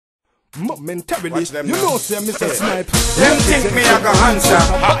momentarily. You know, say Mr. Snipe. Them think me a go answer.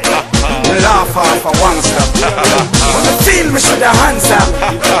 Me laugh off a one stop. When me feel me should a answer.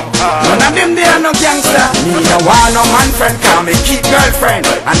 None of them they are no gangster. Me no want no man friend, call me keep girlfriend,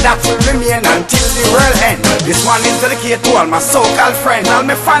 and that will remain until the world end. This one is dedicated to all my so-called friends. All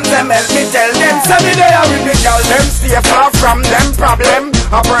my fans them help me tell them. Say me they are with the girl them, stay far from them problem.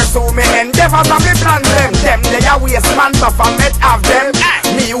 I pursue me endeavors and me plan them. Them they are waste man, but I met have them.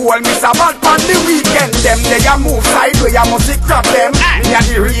 Me hold me sabbat on the weekend. Them they a move sideways, I must grab them. Me a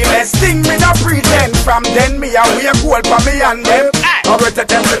the realest thing, me no pretend. From then me a wear gold for me and them. I bet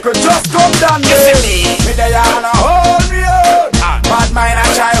them they could just come down there. Me they a wanna hold me out. Bad mind a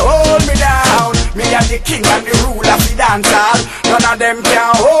try hold me down. Me a the king and the ruler of the dancehall. None of them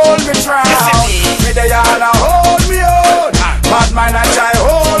can hold me down. Me they a wanna hold me out. Bad mind a try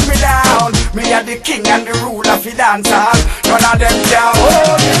hold me down. Me a the king and the ruler of the dancehall. None of them can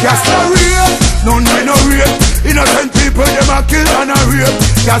hold me. That's the real, none we no rape. Innocent people them a kill and a rape.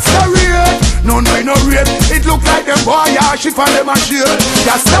 That's the real, none we no rape. It look like them boy a shift and them a shield.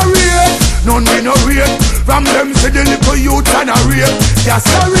 That's the real, none we no rape. From them say the little youth and a rape. That's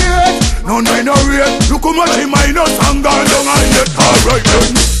the real, none we no rape. Look how much in my no song gone down and yet alright then.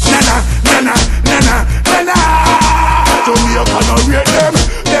 Nana, nana, nana, nana. Jamaica no rate them.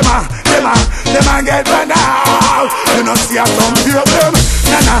 Them a get burned out. You know see a some fear them.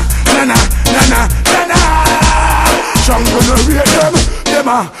 Nana, nana, nana, nana. Strong gonna rate them.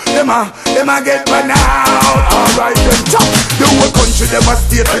 Them a get burned out. Alright then, top. The whole country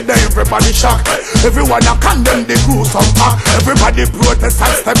devastated, everybody shocked. Everyone a condemn the gruesome act. Everybody protest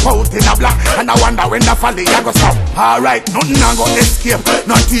and step out in a black. And I wonder when the folly I go stop. Alright, nothing a go escape,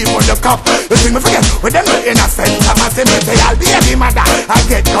 not even the cop. You see me forget, with them the innocent. I'm a say me say I'll be a mother, I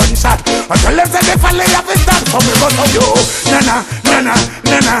get gunshot. Until them say the folly have to stop. So me go to you. Nana, nana,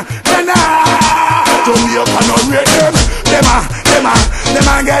 nana, nana. Jamaica no rate them. Them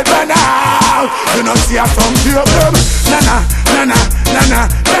a get burned out. You know see a some fear them. Nana, nana, nana,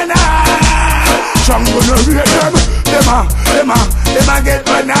 nana. Strong gonna rate them. Them a get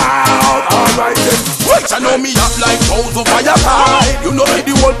burned out. Alright then. Right, I know me up like toes of fire fight. You know see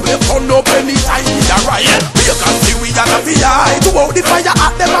the whole place turn up anytime we are right. We can see we are the VI. To out the fire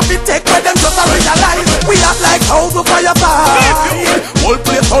at them and we take where them just a realize. We act like toes of fire fight. Whole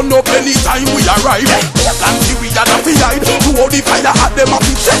place turn up anytime we are right. We can see we are the VI. To out the fire at them and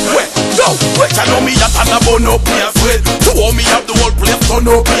we take where. Yo, which I know me up and a bun up here sweat. To out me up the whole place turn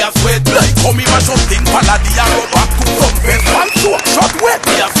up here sweat. Like how me mash up thing paladi and go back to some face. One shot wet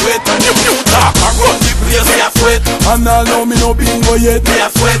here sweat. You talk and run the place here sweat. And now know me no bingo yet. Me a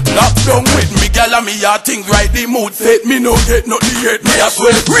sweat. Lock down with me gal and me a think right the mood set. Me no get nothing yet. Me a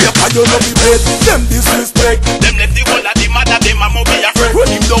sweat. Rape and you know me bed. Them disrespect. Them left the whole of the mother. Them a mo be afraid. Run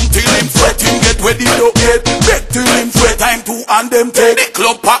him down till him sweat. Him get ready to get. Back till him sweat. Time to and them take. The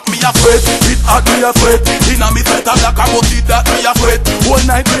club pack me a sweat. It hot me a sweat. Inna me sweat a black and see that me a sweat. Whole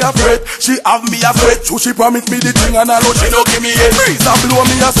night me a sweat. She have me a sweat. So she promise me the thing and I know she no give me it. Breeze and blow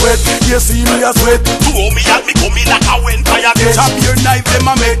me a sweat. You see me a sweat. Throw me at me come in like a wind fire get. Chop your knife them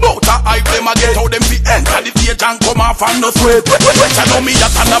a make. Bout a hype them a get. How them fi enter the stage and come off and no sweat. Which I know me a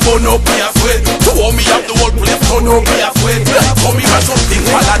and a bun up me a sweat. Throw me up the whole place turn up me a sweat. Like how me mash up thing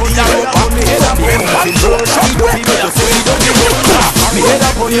paladi and go back. Me head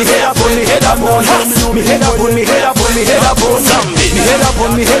up on me head up on me head up on me head up on me head up on me head up on me head up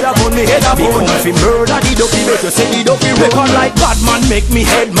on me head up on me head up on me head up on me fi murder the dopey make you say the dopey record like bad man make me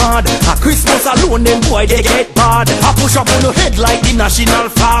head mad. A Christmas alone them boy they get bad. I push up on your head like the national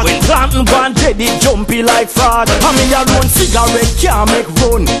flag. When planting band dead it jumpy like fraud. And me alone cigarette can't make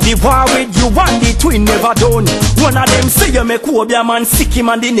run. The war with you and the twin never done. One of them say you make Obia man sick him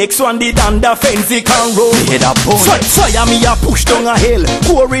and the next one the damn defense he can run. Me head up on fire me a push down a hill.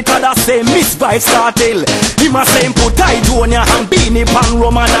 Pour it at the same miss by start hill. Him a say put tight on ya and Beenie Man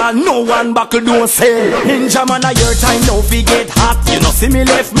Roman and no one buckle don't sell. Ninja man a your time now fi get hot. You know see me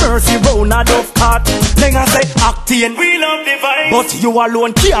left mercy round a dove cart. Then I say acting we love the vibe. But you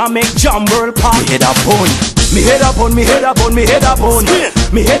alone can't make jam world pop. Me head up on me head up on me head up on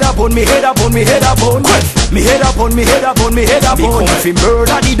me head up on me head up on me head up on me head up on me head up on me head up on me head up on. Come fi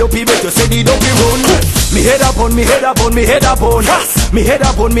murder the dopey bet you say the dopey run. Me head up on me head up on me head up on me head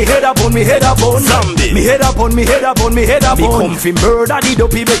up on me head up on me head up on me head up on me head up on me head up on. Come fi murder the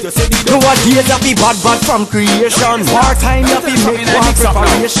dopey bet you say the dopey. No a days of the bad from creation. War time you fi make war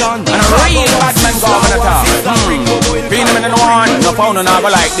preparation. And a real bad man go over the top. Beenie Man and one, no phone and I go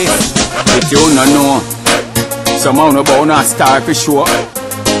like this. If you no know, some on about a star for sure.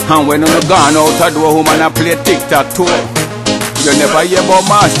 And when you gone out a door, woman a play tic-tac-toe. You never hear about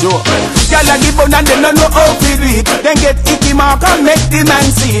Mass Joe. Girl a give bun and they no know how to do it. Then get icky mark and make the man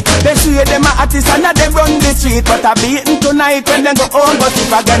see it. They say them a artist and a them run the street. But a beating tonight when they go home but if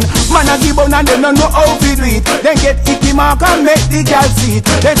again. Man a give bun and they no know how to do it. Then get icky mark and make the girl see it.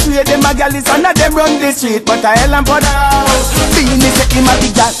 They say them a gal is and a them run the street. But a hell and for Beenie say him a the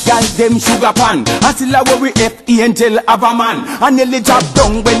gal them sugar pan. And still a worry if angel have a man. And nearly drop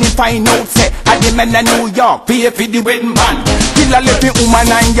down when he find out say a the men in New York pay for the wedding band. Kill a little woman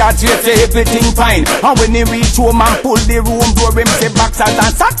and yard say everything fine. And when he reach home and pull the room door, him say boxers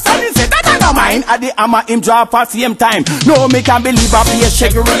and socks and he say that I don't mind. At the hammer him drop at same time. No me can believe a be a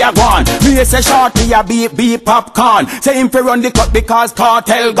shaggery a gone. Me say shorty a beep popcorn. Say him fi run the cut because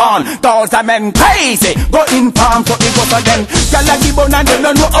cartel gone. Thousand men crazy go in farm so he go to them. Gyal a give bun and they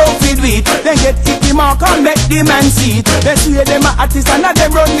don't know how to do it. Then get icky mark and make the man see it. They say them a artist and a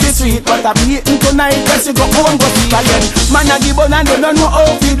them run the street. But a beating tonight when she go home go see again. Man a give bun and they don't know how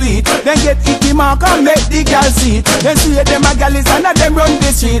to do it. Then get icky mark and make the girl see it. They say them a gal is and a them run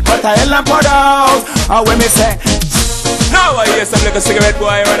the street. But a hell and for out. And when me say now I hear some little cigarette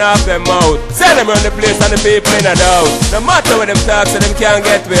boy run off them mouth. Say them run the place and the people in and out. No matter what them talk so them can't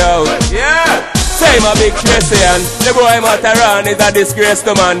get me out. Yeah. Say my big Tracy and the boy Mataran is a disgrace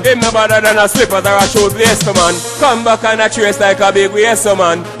to man. Him no better than a slippers or a shoe place to man. Come back and a trace like a big waste to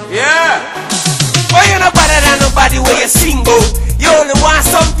man. Yeah. Why you no better than nobody where you sing out? You only want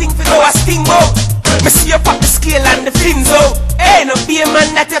something to go a sting out. Me see you pop the scale and the fins out. Hey, no be a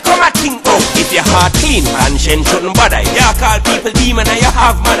man that you come a think out. If your heart clean, conscience shouldn't bother you. You call people demon and you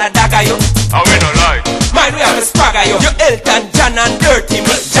have man a dagger you. I we no lie. Man, we have a swagger you. You Elton John and Dirty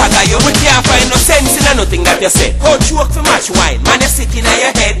Mick Jagger you. We can't find no sense in nothing that you say. How joke for match wine, man you sick in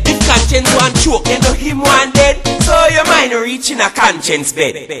your head. If conscience want choke, you know him one dead. So your mind reaching a conscience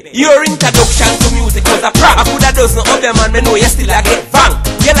bed. Your introduction to music was a prank. I could have done no other man, me know you still a get bang.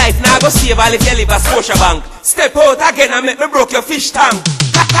 Your life now go save all if you live a social bank. Step out again and make me broke your fish tank.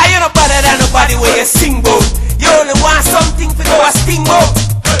 You no better than nobody where you sing bout. You only want something to go a sting bout.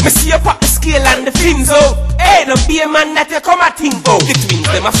 Me see you pop the scale and the fins out. Hey, no be a man that you come a think out. The twins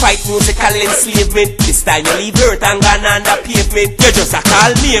them a fight musical enslavement. This time you leave earth and gone on the pavement. You just a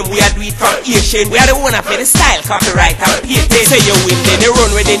call name, we a do it from Asian. We are the one for the style, copyright and patent. Say you win, then you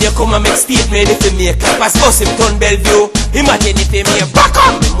run where then you come and make statement. If you make up as bus him turn Bellevue. Imagine if you make back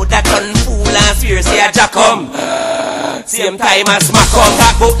on. Me woulda turn fool and fear say a jack come. Same time as Macom.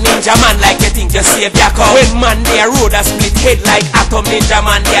 Talk about ninja man like you think you save your come. When man they a road a split head like atom. Ninja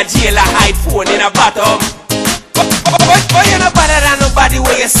man they a jail a hide phone in a bottom. But you no better than nobody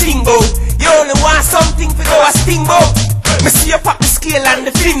where you sing bout. You only want something to go a sting bout. Me see you pop the scale and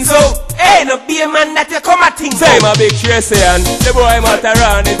the fins out. Hey, no be a man that you come a think. Say my big Tracy and the boy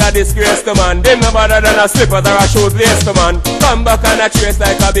Mataran is a disgrace to man. Him no better than a slippers or a shoe place to man. Come back and a trace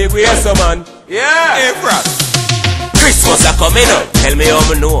like a big waste to man. Yeah. Hey, Frass. Christmas a coming up, tell me how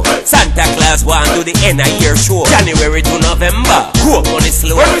me know. Santa Claus want to the end of year show. January to November, go up on the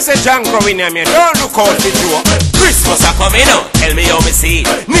slow. When we say John Crowin, I mean, don't look out the door. Christmas a coming up, tell me how me see it.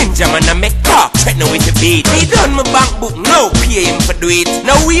 Ninja man a make talk, threaten with the beat. Me done my bank book, now pay him for do it.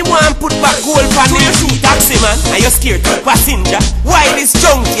 Now we want put back gold for the shoot taxi man. Are you scared to passenger? Why this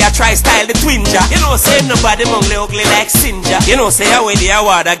junkie a try style the twinja? You know say nobody mongle ugly like Sinja. You know say how the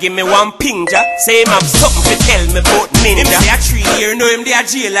award a give me one pinja. Say him have something to tell me about ninja. Him say a 3 year, know him the a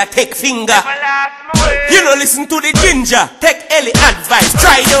jail a take finger. You know listen to the ginger. Take Ellie advice,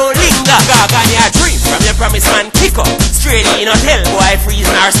 try don't linger. Gaga your dream from your promise man kick up. Straight in hotel boy freeze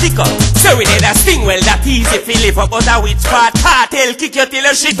nor stick up. So we did a sting well that easy fi live up. But a which part cartel kick you till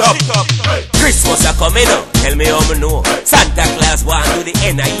you shit up. Christmas a coming up, tell me how me know. Santa Claus want to the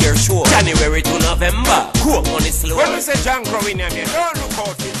end of year show. January to November, go up on the slow. When we say John Crowin, I mean, don't look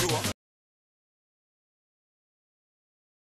out.